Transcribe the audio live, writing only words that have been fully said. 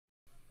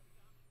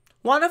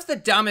One of the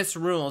dumbest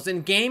rules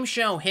in game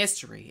show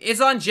history is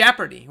on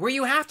Jeopardy, where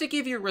you have to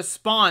give your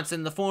response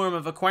in the form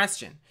of a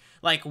question.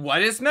 Like,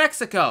 what is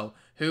Mexico?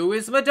 Who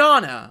is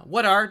Madonna?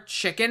 What are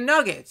chicken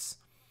nuggets?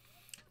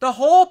 The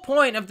whole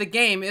point of the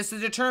game is to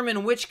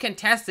determine which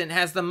contestant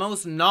has the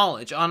most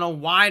knowledge on a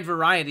wide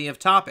variety of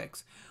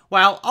topics,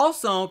 while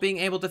also being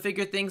able to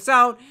figure things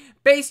out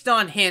based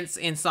on hints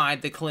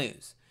inside the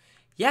clues.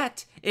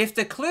 Yet, if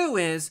the clue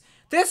is,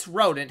 this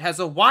rodent has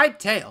a wide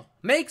tail,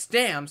 makes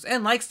dams,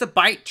 and likes to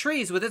bite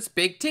trees with its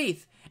big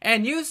teeth,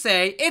 and you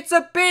say, it's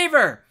a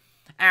beaver,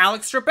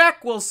 Alex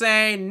Trebek will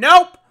say,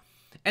 nope,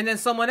 and then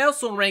someone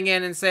else will ring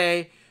in and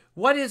say,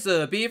 what is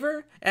a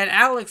beaver? And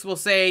Alex will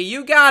say,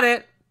 you got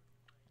it.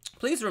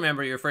 Please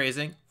remember your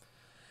phrasing.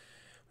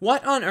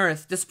 What on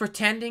earth does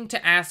pretending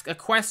to ask a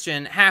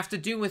question have to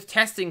do with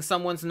testing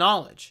someone's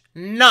knowledge?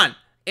 None.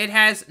 It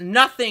has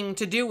nothing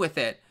to do with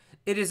it.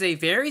 It is a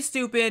very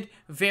stupid,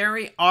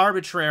 very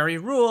arbitrary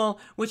rule,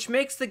 which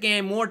makes the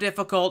game more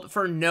difficult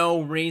for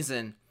no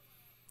reason.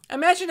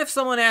 Imagine if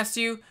someone asked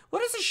you,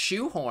 what is a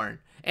shoehorn?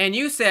 And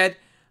you said,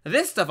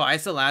 this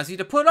device allows you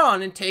to put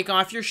on and take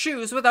off your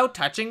shoes without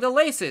touching the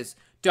laces.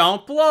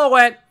 Don't blow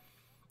it.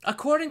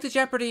 According to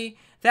Jeopardy,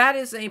 that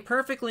is a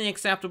perfectly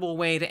acceptable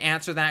way to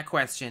answer that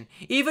question,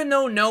 even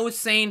though no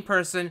sane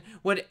person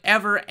would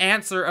ever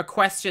answer a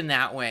question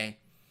that way.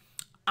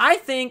 I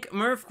think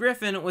Merv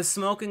Griffin was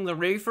smoking the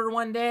reefer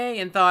one day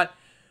and thought,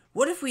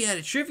 what if we had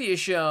a trivia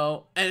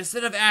show, and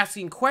instead of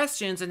asking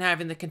questions and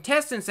having the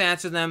contestants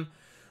answer them,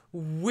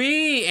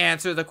 we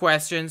answer the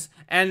questions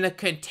and the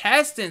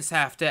contestants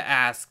have to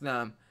ask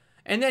them.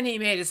 And then he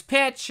made his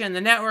pitch and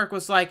the network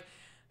was like,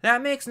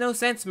 that makes no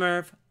sense,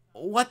 Merv.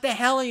 What the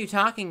hell are you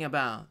talking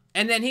about?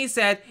 And then he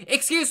said,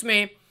 excuse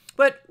me,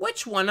 but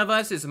which one of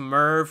us is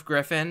Merv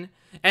Griffin?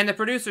 And the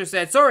producer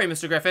said, sorry,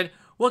 Mr. Griffin,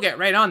 we'll get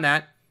right on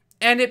that.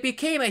 And it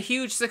became a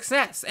huge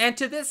success. And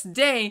to this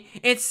day,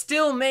 it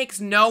still makes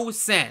no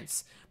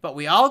sense. But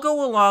we all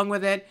go along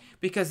with it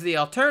because the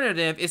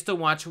alternative is to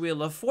watch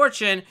Wheel of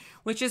Fortune,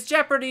 which is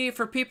Jeopardy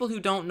for people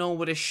who don't know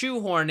what a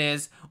shoehorn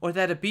is or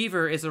that a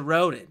beaver is a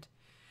rodent.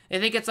 They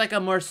think it's like a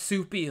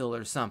marsupial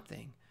or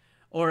something.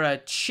 Or a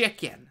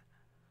chicken.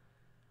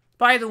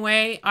 By the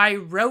way, I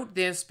wrote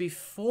this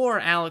before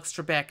Alex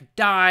Trebek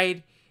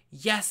died.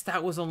 Yes,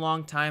 that was a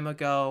long time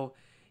ago.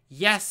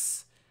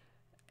 Yes,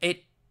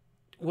 it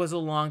was a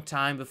long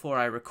time before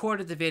I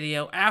recorded the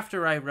video,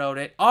 after I wrote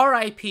it.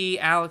 R.I.P.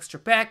 Alex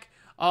Trebek,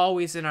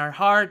 always in our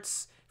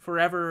hearts,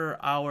 forever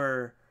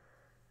our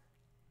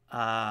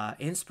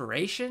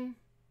inspiration?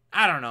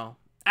 I don't know.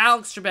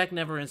 Alex Trebek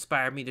never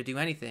inspired me to do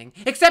anything,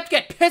 except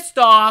get pissed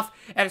off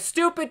at a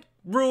stupid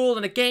rule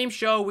in a game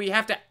show where you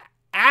have to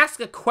ask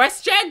a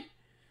question?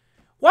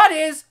 What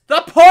is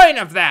the point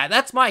of that?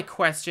 That's my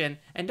question.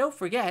 And don't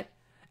forget,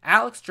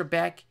 Alex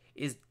Trebek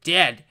is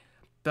dead,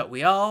 but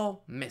we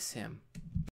all miss him.